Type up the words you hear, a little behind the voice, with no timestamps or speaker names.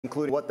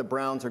including what the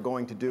Browns are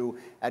going to do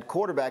at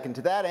quarterback. And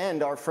to that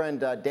end, our friend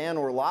Dan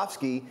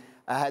Orlovsky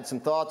had some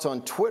thoughts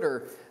on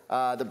Twitter.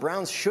 The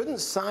Browns shouldn't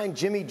sign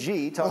Jimmy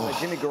G, talking about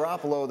Jimmy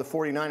Garoppolo, the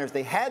 49ers.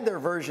 They had their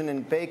version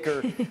in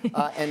Baker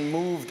and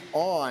moved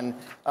on.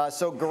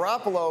 So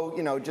Garoppolo,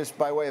 you know, just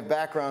by way of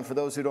background for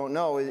those who don't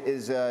know,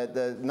 is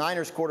the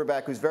Niners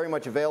quarterback who's very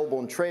much available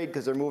in trade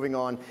because they're moving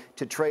on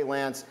to Trey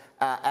Lance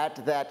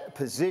at that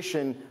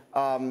position.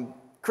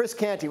 Chris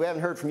Canty, we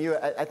haven't heard from you.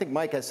 I think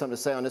Mike has something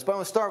to say on this, but I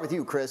want to start with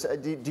you, Chris.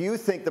 Do you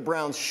think the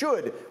Browns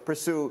should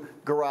pursue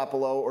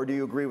Garoppolo, or do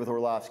you agree with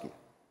Orlovsky?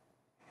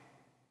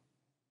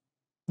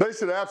 They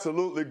should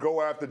absolutely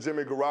go after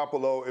Jimmy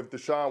Garoppolo if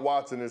Deshaun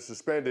Watson is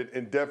suspended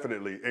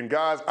indefinitely. And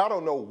guys, I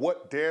don't know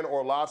what Dan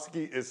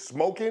Orlovsky is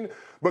smoking,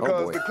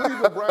 because the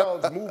Cleveland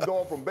Browns moved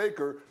on from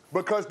Baker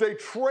because they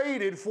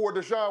traded for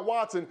Deshaun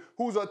Watson,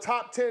 who's a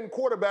top 10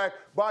 quarterback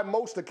by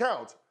most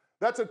accounts.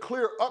 That's a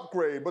clear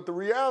upgrade, but the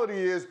reality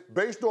is,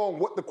 based on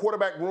what the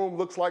quarterback room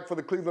looks like for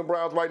the Cleveland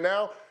Browns right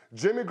now,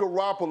 Jimmy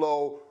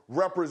Garoppolo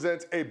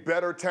represents a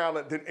better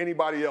talent than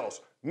anybody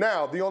else.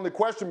 Now, the only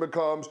question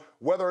becomes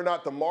whether or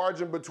not the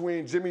margin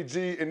between Jimmy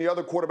G and the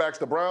other quarterbacks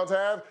the Browns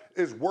have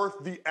is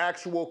worth the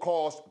actual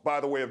cost by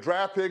the way of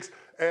draft picks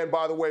and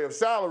by the way of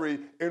salary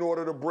in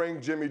order to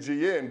bring Jimmy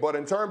G in. But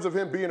in terms of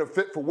him being a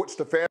fit for which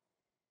the fan,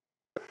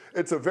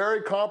 it's a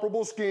very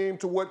comparable scheme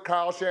to what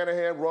Kyle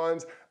Shanahan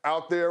runs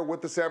out there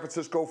with the San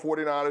Francisco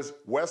 49ers.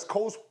 West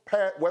Coast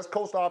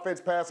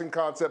offense passing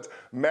concepts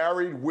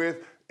married with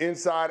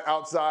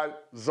inside-outside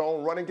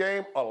zone running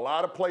game, a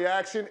lot of play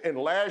action. And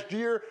last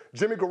year,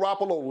 Jimmy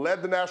Garoppolo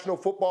led the National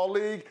Football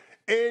League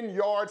in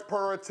yards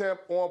per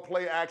attempt on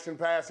play action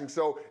passing.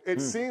 So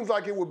it seems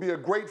like it would be a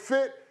great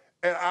fit.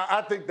 And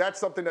I think that's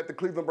something that the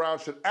Cleveland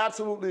Browns should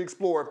absolutely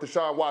explore if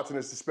Deshaun Watson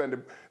is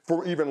suspended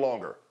for even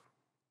longer.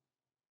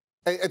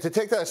 And to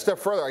take that a step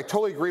further, I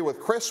totally agree with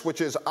Chris, which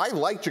is I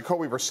like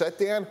Jacoby Brissett,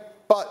 Dan,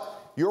 but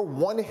you're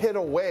one hit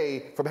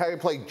away from having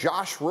to play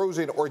Josh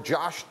Rosen or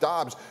Josh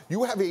Dobbs.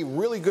 You have a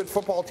really good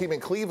football team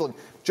in Cleveland.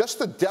 Just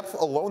the depth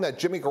alone that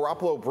Jimmy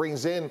Garoppolo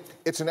brings in,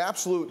 it's an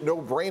absolute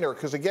no-brainer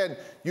because, again,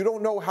 you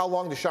don't know how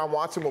long Deshaun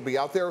Watson will be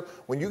out there.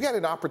 When you get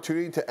an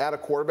opportunity to add a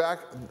quarterback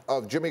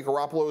of Jimmy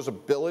Garoppolo's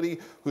ability,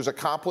 who's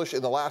accomplished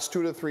in the last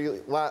 2 to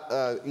 3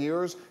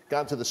 years,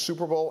 gone to the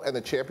Super Bowl and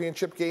the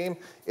championship game,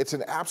 it's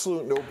an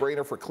absolute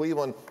no-brainer for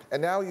Cleveland.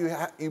 And now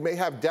you may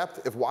have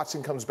depth if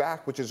Watson comes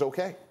back, which is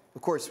okay.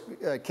 Of course,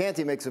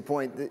 Canty makes a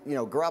point that, you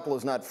know,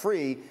 Garoppolo's not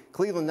free.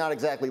 Cleveland's not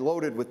exactly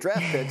loaded with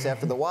draft picks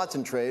after the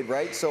Watson trade,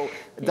 right? So,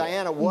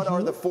 Diana, what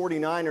are the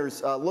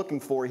 49ers looking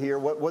for here?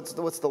 What's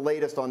the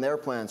latest on their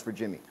plans for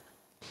Jimmy?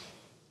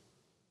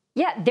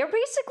 Yeah, they're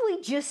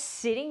basically just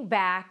sitting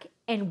back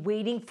and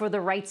waiting for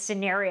the right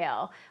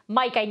scenario.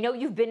 Mike, I know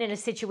you've been in a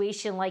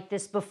situation like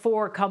this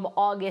before come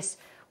August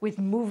with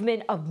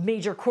movement of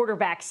major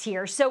quarterbacks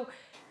here. So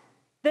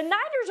the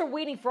Niners are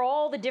waiting for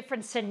all the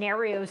different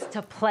scenarios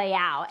to play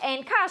out.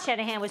 And Kyle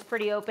Shanahan was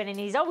pretty open, and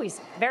he's always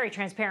very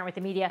transparent with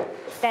the media,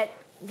 that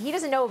he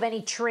doesn't know of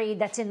any trade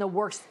that's in the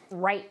works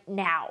right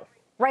now.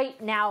 Right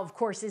now, of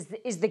course,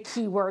 is the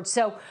key word.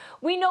 So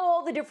we know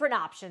all the different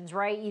options,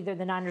 right? Either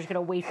the Niners are going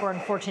to wait for,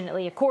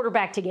 unfortunately, a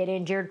quarterback to get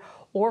injured,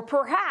 or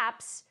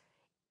perhaps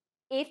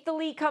if the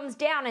league comes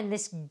down and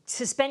this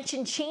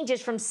suspension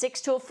changes from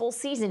 6 to a full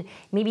season,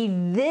 maybe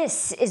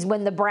this is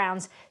when the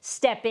Browns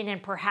step in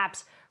and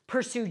perhaps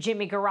pursue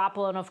Jimmy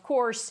Garoppolo. And of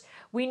course,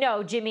 we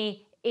know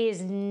Jimmy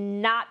is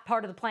not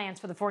part of the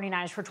plans for the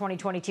 49ers for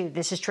 2022.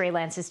 This is Trey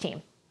Lance's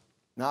team.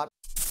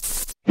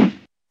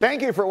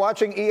 Thank you for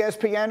watching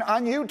ESPN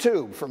on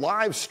YouTube. For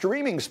live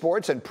streaming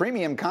sports and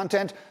premium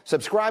content,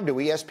 subscribe to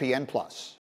ESPN+.